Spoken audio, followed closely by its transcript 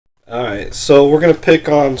Alright, so we're going to pick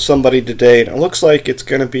on somebody today. It looks like it's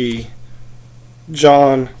going to be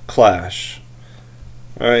Jon Clash.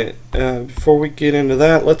 Alright, before we get into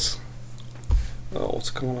that, let's... Oh, what's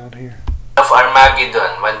going on here? Of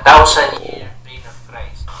Armageddon, 1,000 year reign of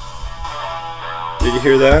Christ. Did you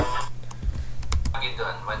hear that?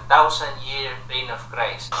 Armageddon, 1,000 year reign of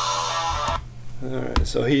Christ. Alright,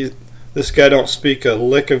 so this guy don't speak a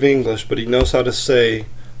lick of English, but he knows how to say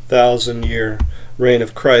 1,000-year reign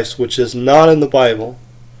of Christ, which is not in the Bible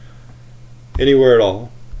anywhere at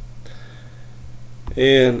all.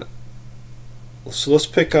 And so let's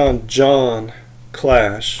pick on Jon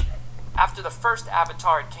Clash. After the first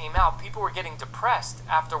Avatar came out, people were getting depressed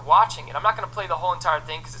after watching it. I'm not going to play the whole entire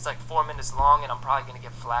thing because it's like 4 minutes long, and I'm probably going to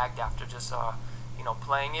get flagged after just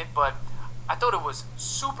playing it. But I thought it was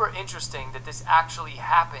super interesting that this actually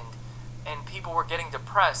happened, and people were getting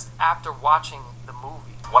depressed after watching the movie.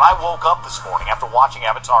 When I woke up this morning after watching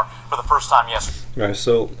Avatar for the first time yesterday. Alright,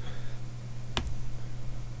 so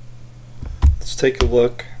let's take a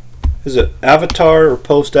look. Is it Avatar or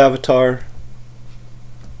post-Avatar?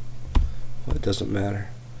 Well, it doesn't matter.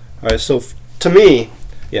 Alright, so to me,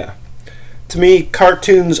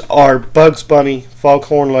 cartoons are Bugs Bunny,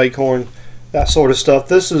 Foghorn Leghorn, that sort of stuff.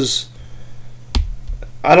 This is,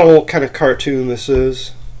 I don't know what kind of cartoon this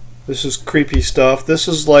is. This is creepy stuff. This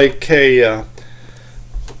is like a,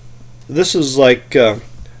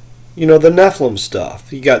 you know, the Nephilim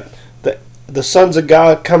stuff. You got the sons of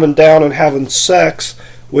God coming down and having sex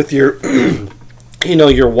with your, you know,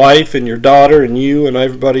 your wife and your daughter and you and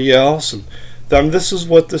everybody else. And this is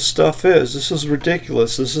what this stuff is. This is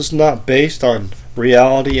ridiculous. This is not based on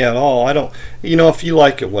reality at all. I don't, you know, if you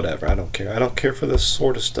like it, whatever. I don't care. I don't care for this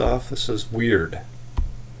sort of stuff. This is weird.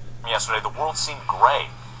 Yesterday, the world seemed gray.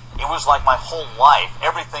 It was like my whole life,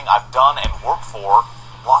 everything I've done and worked for,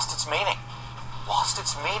 lost its meaning. Lost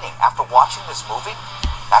its meaning after watching this movie.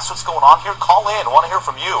 That's what's going on here. Call in. I want to hear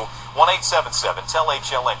from you.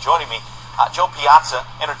 1-877-TEL-HLN. Joining me, Joe Piazza,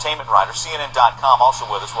 entertainment writer, CNN.com. Also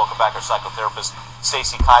with us. Welcome back, our psychotherapist,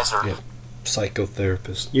 Stacey Kaiser. Yeah,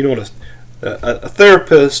 psychotherapist. You know what a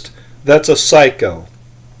therapist, that's a psycho.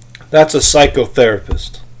 That's a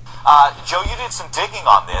psychotherapist. Joe, you did some digging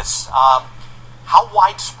on this. How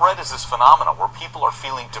widespread is this phenomenon where people are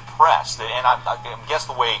feeling depressed? And I guess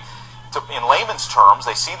the way, in layman's terms,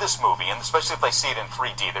 they see this movie, and especially if they see it in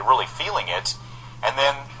 3D, they're really feeling it, and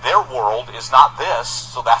then their world is not this,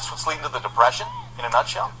 so that's what's leading to the depression, in a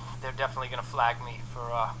nutshell? They're definitely going to flag me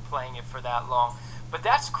for playing it for that long. But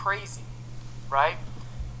that's crazy, right?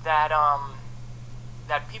 That,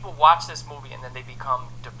 that people watch this movie and then they become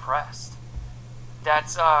depressed.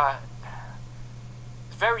 That's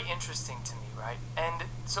very interesting to me. Right? And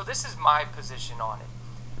so this is my position on it.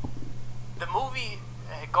 The movie,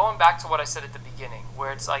 going back to what I said at the beginning,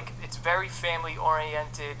 where it's like, it's very family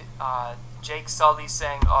oriented. Jake Sully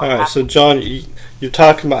saying, oh, alright, so John, you're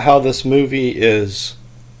talking about how this movie is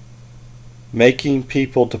making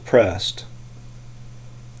people depressed.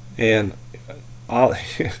 And I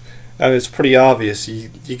mean, it's pretty obvious.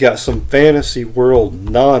 You got some fantasy world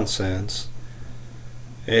nonsense.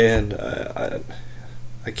 And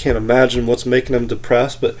I can't imagine what's making them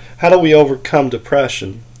depressed, but how do we overcome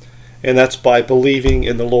depression? And that's by believing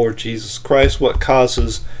in the Lord Jesus Christ. What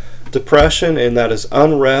causes depression? And that is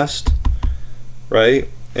unrest, right?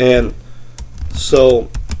 And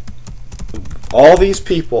so all these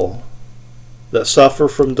people that suffer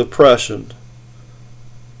from depression,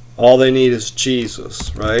 all they need is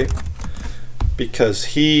Jesus, right? Because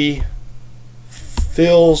He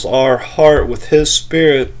fills our heart with His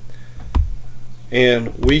Spirit,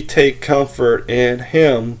 and we take comfort in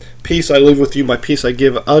Him. Peace I leave with you, my peace I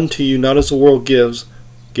give unto you, not as the world gives,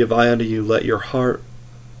 give I unto you. Let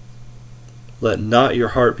not your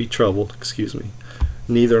heart be troubled,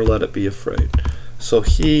 neither let it be afraid. So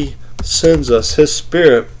He sends us His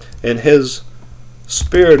Spirit, and His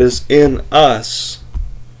Spirit is in us,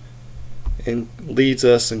 and leads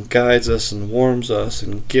us and guides us and warms us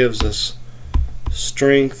and gives us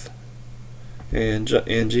strength. And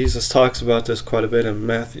Jesus talks about this quite a bit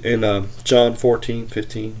in John 14,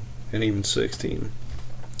 15, and even 16.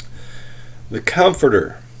 The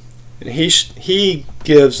Comforter, and He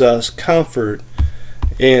gives us comfort,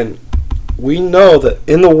 and we know that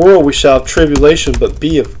in the world we shall have tribulation, but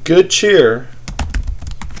be of good cheer.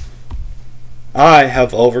 I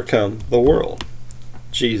have overcome the world.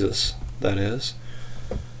 Jesus, that is.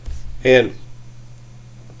 And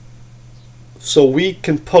so we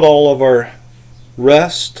can put all of our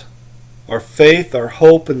rest, our faith, our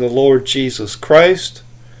hope in the Lord Jesus Christ.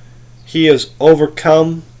 He has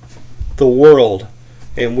overcome the world,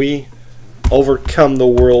 and we overcome the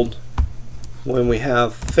world when we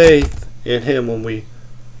have faith in Him, when we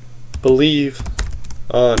believe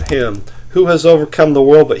on Him. Who has overcome the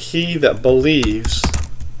world but he that believes?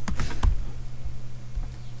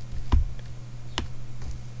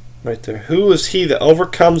 Right there. Who is he that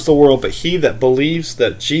overcomes the world but he that believes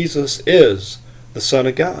that Jesus is the Son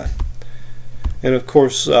of God? And of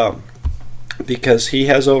course, because He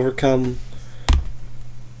has overcome,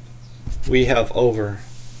 we have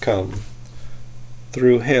overcome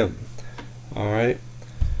through Him. Alright?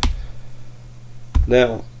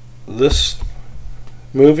 Now, this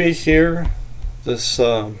movie here, this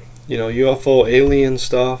UFO alien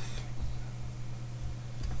stuff,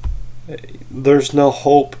 there's no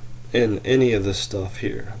hope in any of this stuff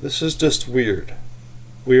here. This is just weird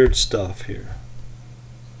stuff here.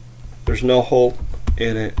 There's no hope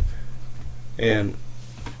in it, and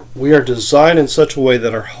we are designed in such a way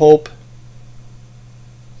that our hope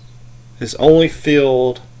is only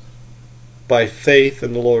filled by faith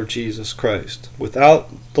in the Lord Jesus Christ. Without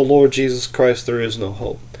the Lord Jesus Christ, there is no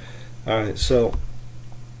hope. Alright, so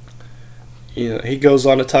he goes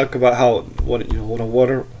on to talk about how what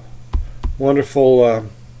a wonderful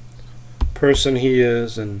person he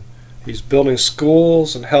is, and he's building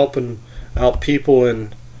schools and helping out people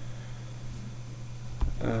in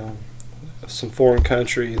some foreign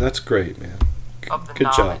country. That's great, man.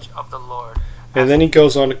 Good job. Of the Lord. And then he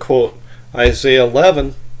goes on to quote Isaiah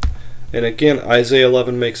 11. And again, Isaiah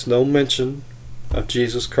 11 makes no mention of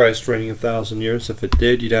Jesus Christ reigning 1,000 years. If it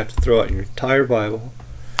did, you'd have to throw out your entire Bible.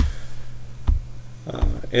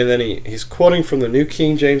 And then he's quoting from the New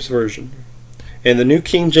King James Version. And the New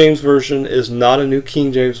King James Version is not a New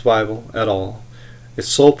King James Bible at all. Its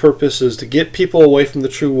sole purpose is to get people away from the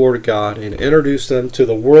true Word of God and introduce them to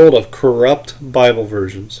the world of corrupt Bible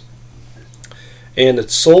versions. And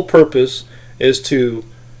its sole purpose is to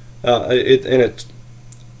that's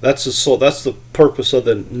the purpose of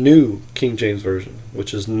the New King James Version,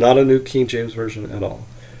 which is not a New King James Version at all.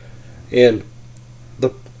 And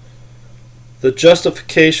the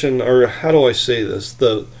justification, or how do I say this,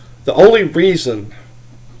 the only reason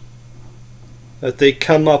that they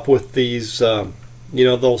come up with these,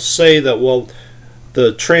 they'll say that, well,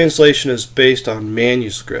 the translation is based on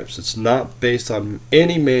manuscripts. It's not based on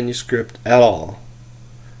any manuscript at all.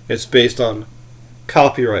 It's based on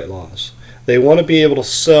copyright laws. They want to be able to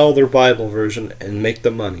sell their Bible version and make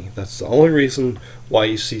the money. That's the only reason why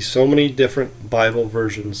you see so many different Bible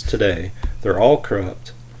versions today. They're all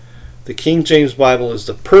corrupt. The King James Bible is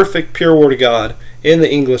the perfect, pure Word of God in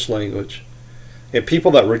the English language. And people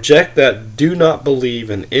that reject that do not believe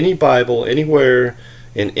in any Bible anywhere,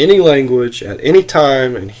 in any language, at any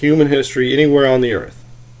time in human history, anywhere on the earth.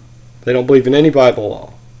 They don't believe in any Bible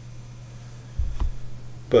law.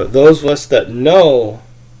 But those of us that know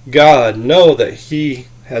God know that He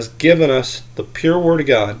has given us the pure Word of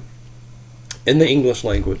God in the English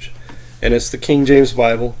language, and it's the King James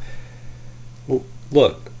Bible.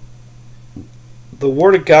 Look, the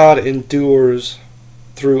Word of God endures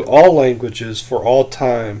through all languages for all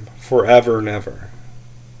time, forever and ever.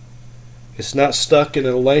 It's not stuck in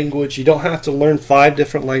a language. You don't have to learn 5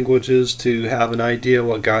 different languages to have an idea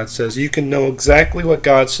what God says. You can know exactly what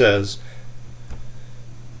God says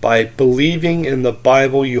by believing in the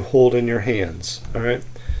Bible you hold in your hands. Alright?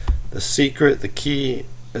 The secret, the key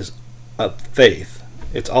is faith.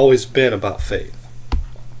 It's always been about faith.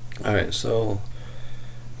 Alright, so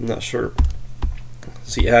I'm not sure.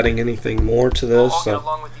 Is he adding anything more to this? All get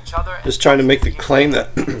along with each other, just trying to make the claim that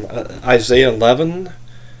Isaiah 11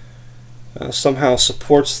 somehow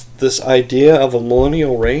supports this idea of a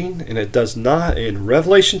millennial reign, and it does not. In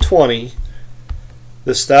Revelation 20,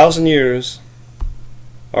 this 1,000 years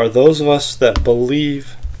are those of us that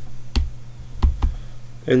believe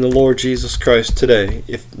in the Lord Jesus Christ today.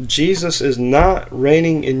 If Jesus is not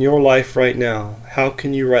reigning in your life right now, how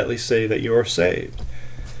can you rightly say that you are saved?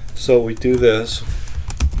 So we do this.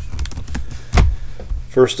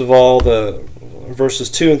 First of all, the verses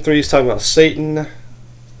 2 and 3 is talking about Satan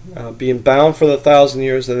being bound for the 1,000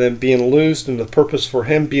 years and then being loosed, and the purpose for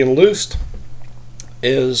him being loosed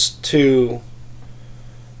is to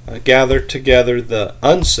gather together the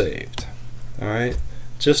unsaved. Alright?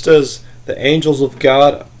 Just as the angels of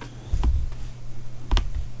God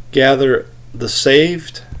gather the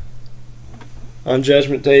saved on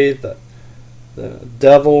Judgment Day, the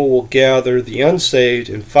devil will gather the unsaved,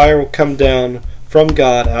 and fire will come down from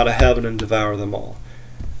God out of heaven and devour them all.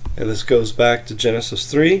 And this goes back to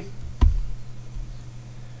Genesis 3,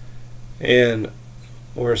 and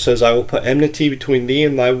where it says, I will put enmity between thee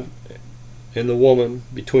and the woman,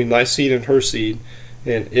 between thy seed and her seed,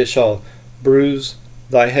 and it shall bruise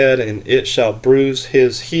thy head, and it shall bruise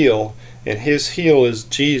his heel, and his heel is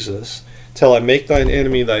Jesus, till I make thine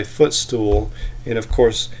enemy thy footstool. And of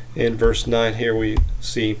course, in verse 9 here we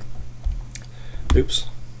see, oops,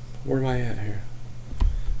 where am I at here?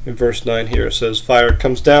 In verse 9 here it says, fire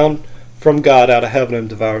comes down from God out of heaven and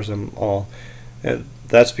devours them all. And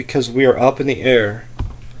that's because we are up in the air,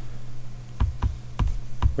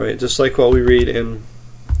 right? Just like what we read in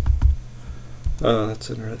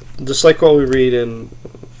just like what we read in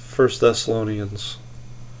 1 Thessalonians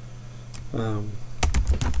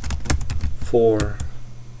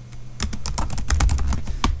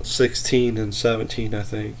 4:16 and 17, I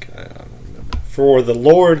think. I don't remember. For the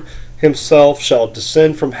Lord himself shall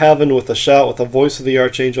descend from heaven with a shout, with the voice of the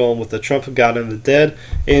archangel, and with the trump of God, and the dead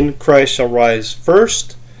in Christ shall rise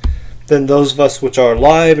first. Then those of us which are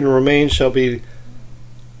alive and remain shall be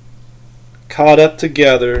caught up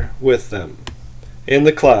together with them in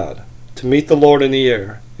the cloud to meet the Lord in the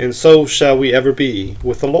air, and so shall we ever be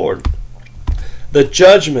with the Lord. The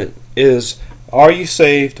judgment is, are you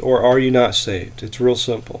saved or are you not saved? It's real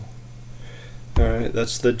simple. Alright,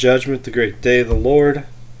 that's the judgment, the great day of the Lord.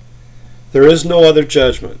 There is no other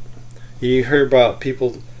judgment. You hear about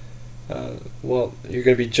people, well, you're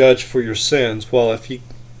going to be judged for your sins. Well,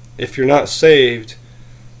 if you're not saved,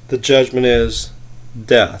 the judgment is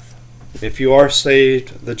death. If you are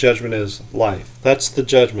saved, the judgment is life. That's the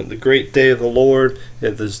judgment. The great day of the Lord,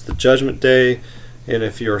 it is the judgment day. And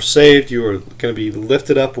if you are saved, you are going to be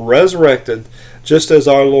lifted up, resurrected, just as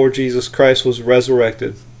our Lord Jesus Christ was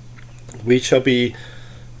resurrected. We shall be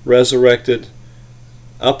resurrected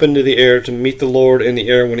up into the air to meet the Lord in the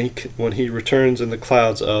air when he returns in the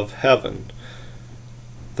clouds of heaven.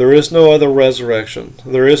 There is no other resurrection.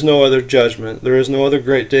 There is no other judgment. There is no other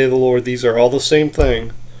great day of the Lord. These are all the same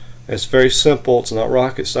thing. It's very simple. It's not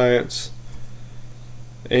rocket science.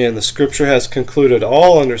 And the scripture has concluded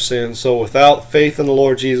all under sin. So without faith in the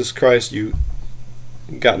Lord Jesus Christ, you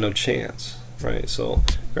got no chance. Right? So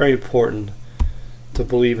very important to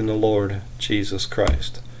believe in the Lord Jesus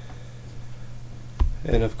Christ.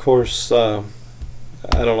 And of course, I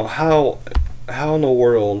don't know how in the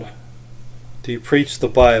world do you preach the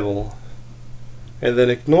Bible and then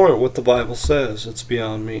ignore what the Bible says? It's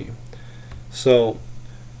beyond me. So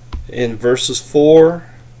in verses 4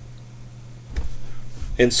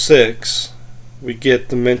 and 6, we get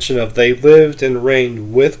the mention of they lived and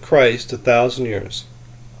reigned with Christ 1,000 years.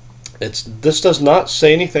 This does not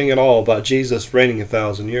say anything at all about Jesus reigning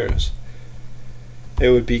 1,000 years. It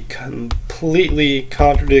would be completely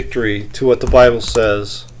contradictory to what the Bible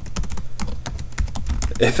says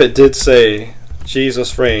if it did say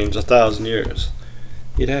Jesus reigns 1,000 years.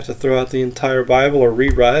 You'd have to throw out the entire Bible or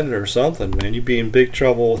rewrite it or something, man. You'd be in big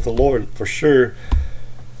trouble with the Lord for sure.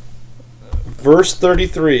 Verse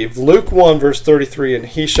 33, Luke 1 verse 33, and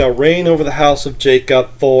he shall reign over the house of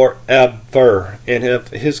Jacob forever, and of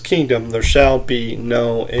his kingdom there shall be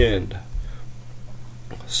no end.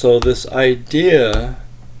 So this idea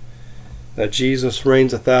that Jesus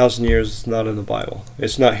reigns 1,000 years is not in the Bible.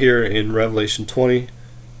 It's not here in Revelation 20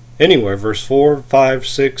 anywhere. Verse 4, 5,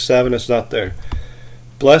 6, 7, it's not there.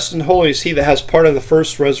 Blessed and holy is he that has part in the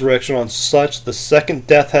first resurrection. On such the second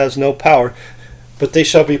death has no power, but they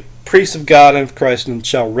shall be priests of God and of Christ, and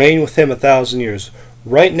shall reign with him 1,000 years.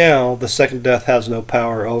 Right now, the second death has no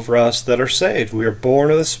power over us that are saved. We are born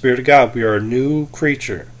of the Spirit of God. We are a new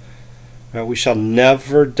creature. We shall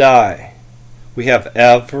never die. We have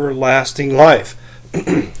everlasting life.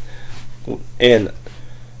 And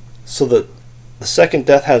so the second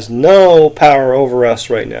death has no power over us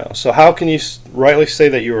right now. So how can you rightly say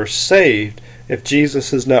that you are saved if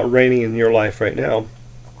Jesus is not reigning in your life right now?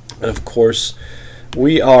 And of course,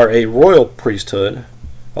 we are a royal priesthood,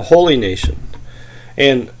 a holy nation,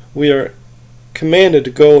 and we are commanded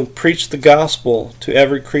to go and preach the gospel to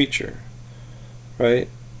every creature, right?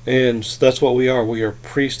 And so that's what we are. We are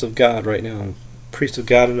priests of God right now, priests of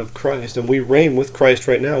God and of Christ, and we reign with Christ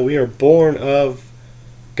right now. We are born of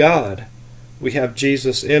God. We have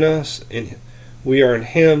Jesus in us, and we are in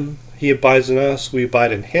him. He abides in us. We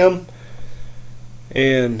abide in him.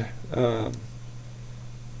 And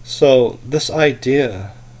so this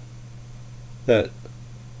idea that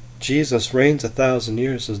Jesus reigns 1,000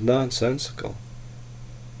 years is nonsensical.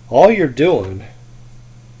 All you're doing,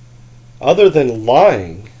 other than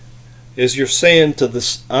lying, is you're saying to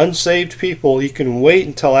the unsaved people, you can wait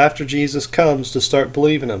until after Jesus comes to start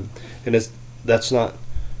believing him. And that's not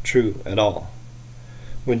true at all.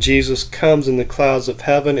 When Jesus comes in the clouds of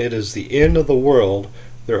heaven, it is the end of the world.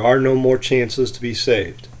 There are no more chances to be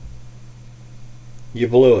saved. You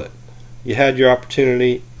blew it. You had your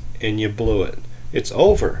opportunity and you blew it. It's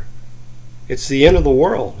over. It's the end of the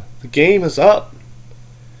world. The game is up.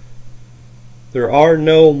 There are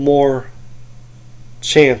no more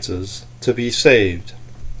chances to be saved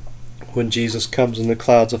when Jesus comes in the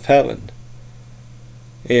clouds of heaven.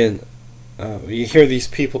 And you hear these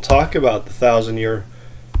people talk about the 1,000-year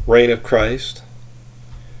reign of Christ,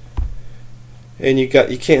 and you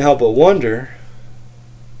can't help but wonder,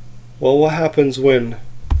 well, what happens when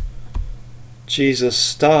Jesus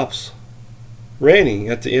stops reigning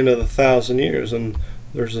at the end of the 1,000 years? And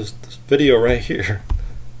there's this video right here.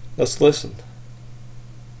 Let's listen.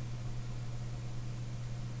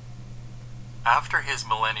 After his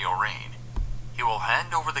millennial reign, he will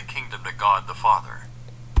hand over the kingdom to God the Father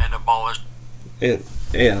and abolish.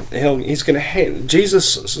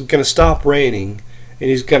 Jesus is going to stop reigning, and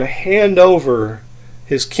he's going to hand over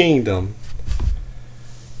his kingdom.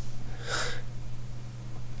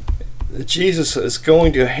 Jesus is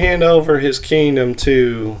going to hand over his kingdom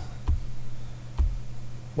to,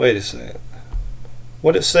 wait a second,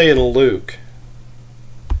 what did it say in Luke?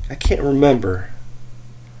 I can't remember.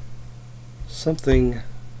 Something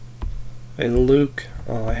in Luke.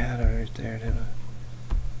 Oh, I had it right there, didn't I?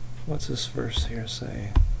 What's this verse here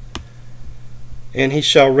say? And he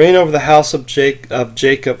shall reign over the house of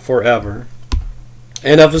Jacob forever,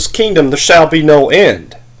 and of his kingdom there shall be no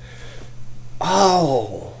end.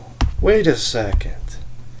 Oh, wait a second.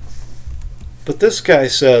 But this guy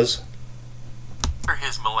says, after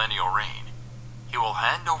his millennial reign, he will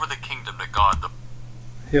hand over the kingdom to God the.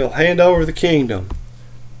 He'll hand over the kingdom.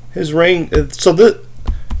 His reign. So that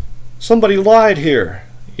somebody lied here.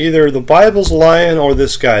 Either the Bible's lying or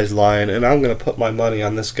this guy's lying, and I'm going to put my money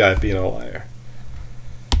on this guy being a liar.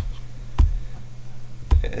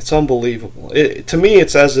 It's unbelievable. To me,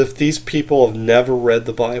 it's as if these people have never read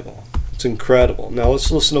the Bible. It's incredible. Now let's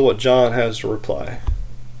listen to what John has to reply.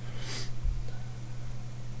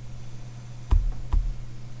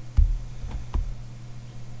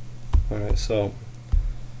 Alright, so...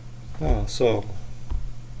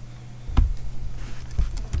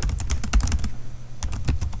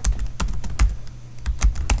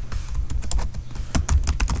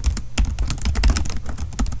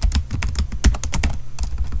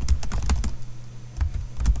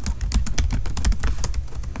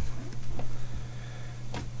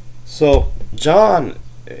 So John,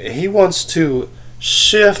 he wants to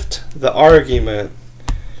shift the argument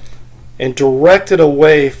and direct it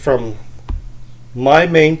away from my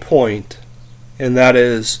main point, and that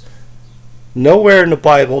is, nowhere in the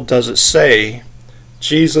Bible does it say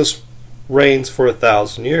Jesus reigns for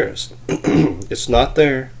 1,000 years. It's not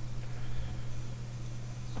there.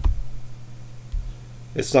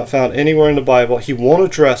 It's not found anywhere in the Bible. He won't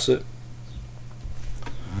address it.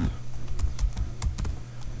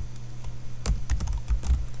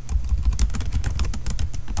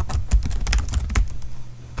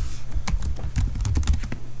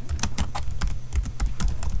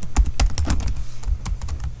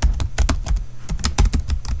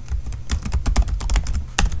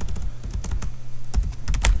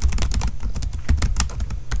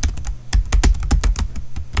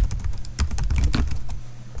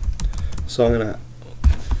 So I'm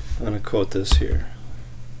gonna quote this here.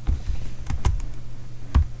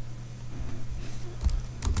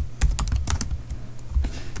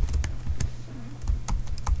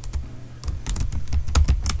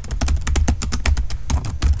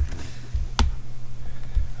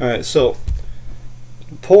 All right, so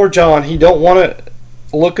poor John, he don't want to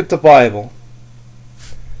look at the Bible.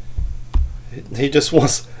 He just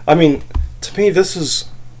wants. I mean, to me, this is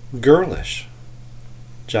girlish.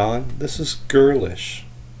 John, this is girlish.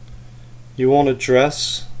 You won't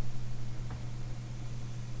address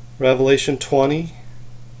Revelation 20?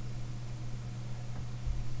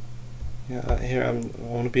 Yeah, here I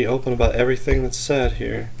want to be open about everything that's said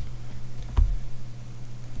here.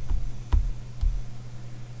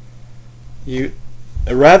 You,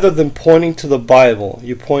 rather than pointing to the Bible,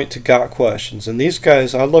 you point to God questions. And these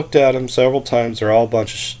guys, I looked at them several times. They're all a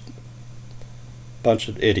bunch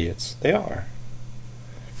of idiots. They are.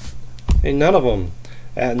 And none of them,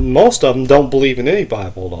 and most of them don't believe in any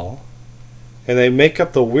Bible at all. And they make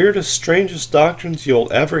up the weirdest, strangest doctrines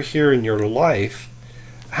you'll ever hear in your life.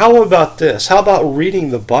 How about this? How about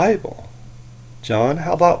reading the Bible, John?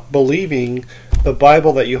 How about believing the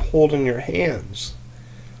Bible that you hold in your hands?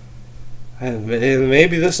 And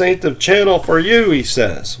maybe this ain't the channel for you, he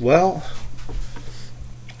says. Well,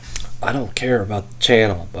 I don't care about the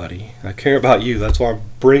channel, buddy. I care about you. That's why I'm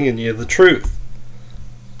bringing you the truth.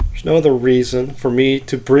 There's no other reason for me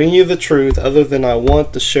to bring you the truth other than I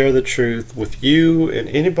want to share the truth with you and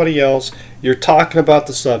anybody else. You're talking about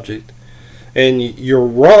the subject, and you're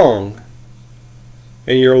wrong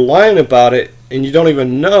and you're lying about it, and you don't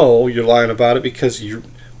even know you're lying about it because you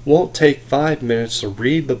won't take 5 minutes to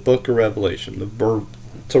read the book of Revelation,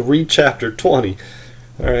 to read chapter 20.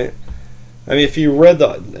 All right. I mean, if you read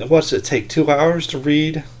what's it take, 2 hours to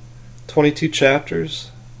read 22 chapters?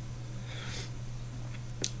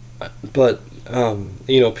 But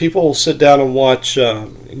people will sit down and watch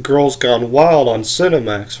Girls Gone Wild on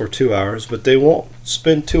Cinemax for 2 hours, but they won't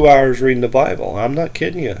spend 2 hours reading the Bible. I'm not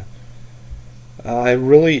kidding you. I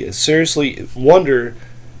really seriously wonder,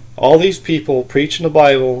 all these people preaching the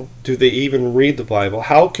Bible, do they even read the Bible?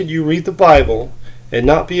 How can you read the Bible and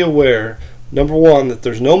not be aware, number one, that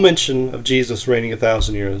there's no mention of Jesus reigning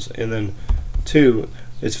 1,000 years, and then two,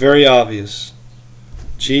 it's very obvious,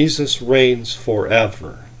 Jesus reigns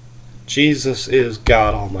forever. Jesus is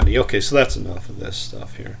God Almighty. Okay, so that's enough of this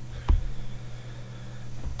stuff here.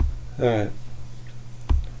 Alright.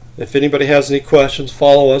 If anybody has any questions,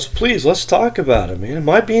 follow us. Please, let's talk about it, man. Am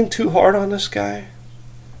I being too hard on this guy?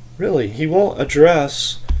 Really, he won't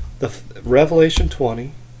address the Revelation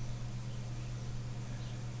 20.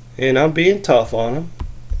 And I'm being tough on him.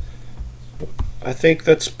 I think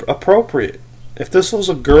that's appropriate. If this was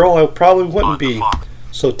a girl, I probably wouldn't be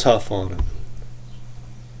so tough on him.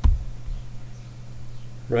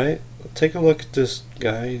 Right? Take a look at this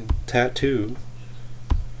guy, tattooed.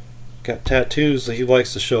 Got tattoos that he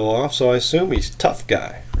likes to show off, so I assume he's a tough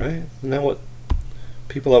guy, right? Isn't that what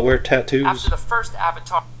people that wear tattoos, after the first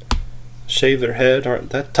Avatar, shave their head, aren't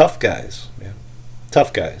that tough guys, man?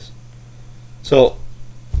 Tough guys. So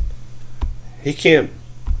he can't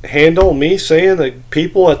handle me saying that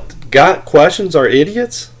people that got questions are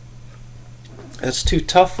idiots? That's too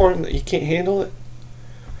tough for him, that he can't handle it?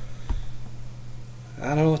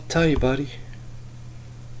 I don't know what to tell you, buddy.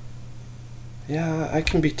 Yeah, I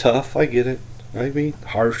can be tough. I get it. I be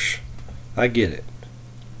harsh. I get it.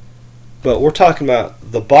 But we're talking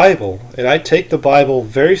about the Bible, and I take the Bible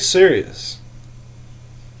very serious.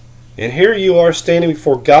 And here you are standing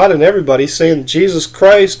before God and everybody saying Jesus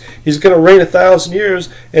Christ, He's going to reign 1,000 years,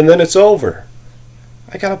 and then it's over.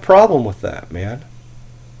 I got a problem with that, man.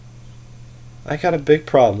 I got a big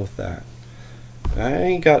problem with that. I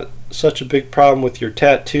ain't got such a big problem with your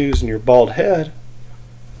tattoos and your bald head.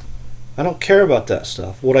 I don't care about that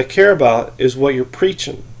stuff. What I care about is what you're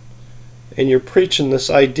preaching. And you're preaching this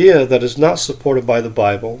idea that is not supported by the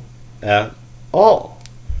Bible at all.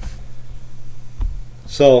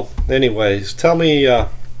 So, anyways, tell me what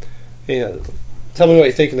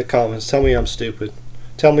you think in the comments. Tell me I'm stupid.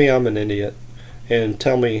 Tell me I'm an idiot. And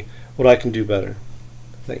tell me what I can do better.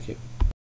 Thank you.